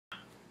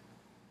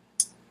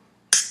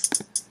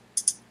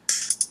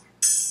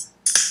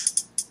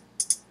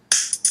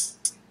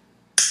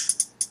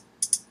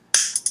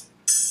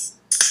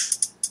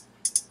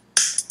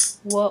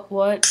what,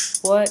 what,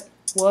 what,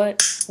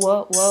 what,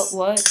 what, what,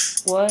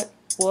 what,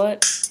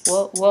 what,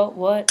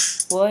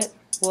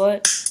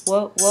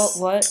 what,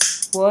 what,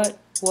 what,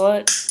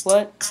 what,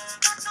 what.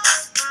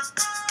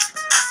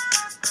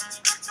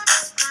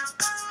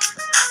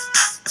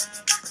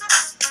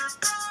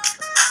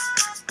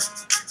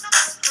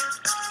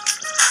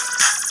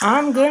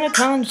 I'm gonna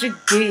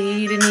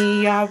conjugate an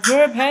ER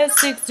verb has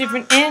 6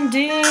 different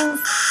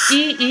endings.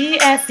 E, E,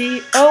 S,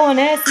 E, O, N,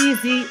 S, E,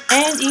 Z,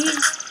 and E,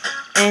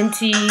 N,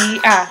 T,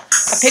 I.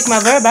 I pick my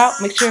verb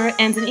out, make sure it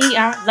ends in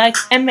ER. Like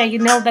M-A, you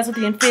know that's what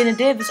the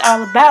infinitive is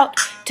all about.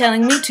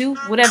 Telling me to,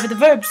 whatever the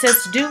verb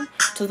says to do.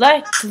 To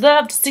like, to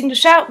love, to sing, to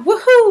shout,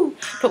 woohoo!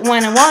 But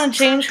when I want to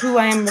change who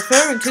I am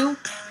referring to,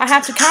 I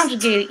have to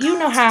conjugate it, you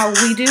know how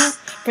we do.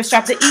 First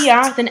drop the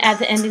ER, then add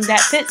the ending that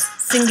fits.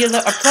 Singular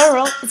or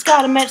plural, it's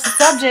gotta match the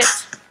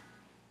subject.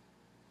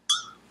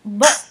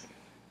 But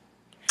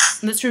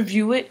let's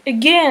review it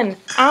again.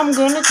 I'm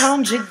gonna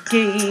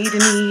conjugate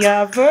an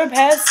ER verb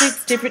has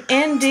 6 different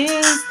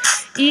endings.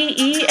 E,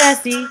 E,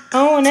 S, E,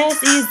 O, N,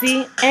 S, E,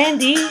 Z,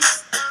 and E,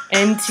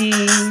 N, T.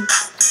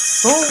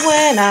 But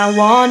when I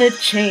wanna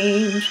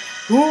change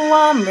who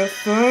I'm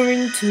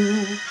referring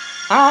to,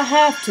 I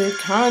have to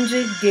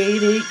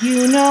conjugate it,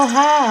 you know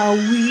how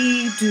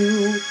we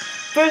do.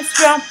 First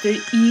drop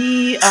the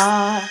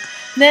ER,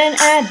 then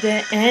add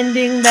the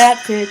ending that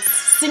fits.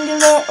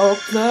 Singular or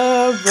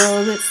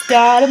plural, it's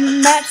gotta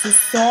match the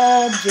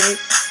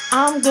subject.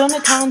 I'm gonna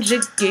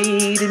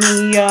conjugate an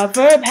ER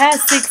verb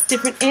has 6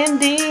 different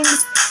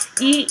endings.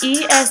 E,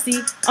 E, S,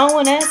 E, O,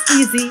 N, S,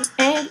 E, Z,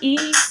 and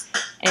E,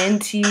 N,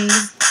 T.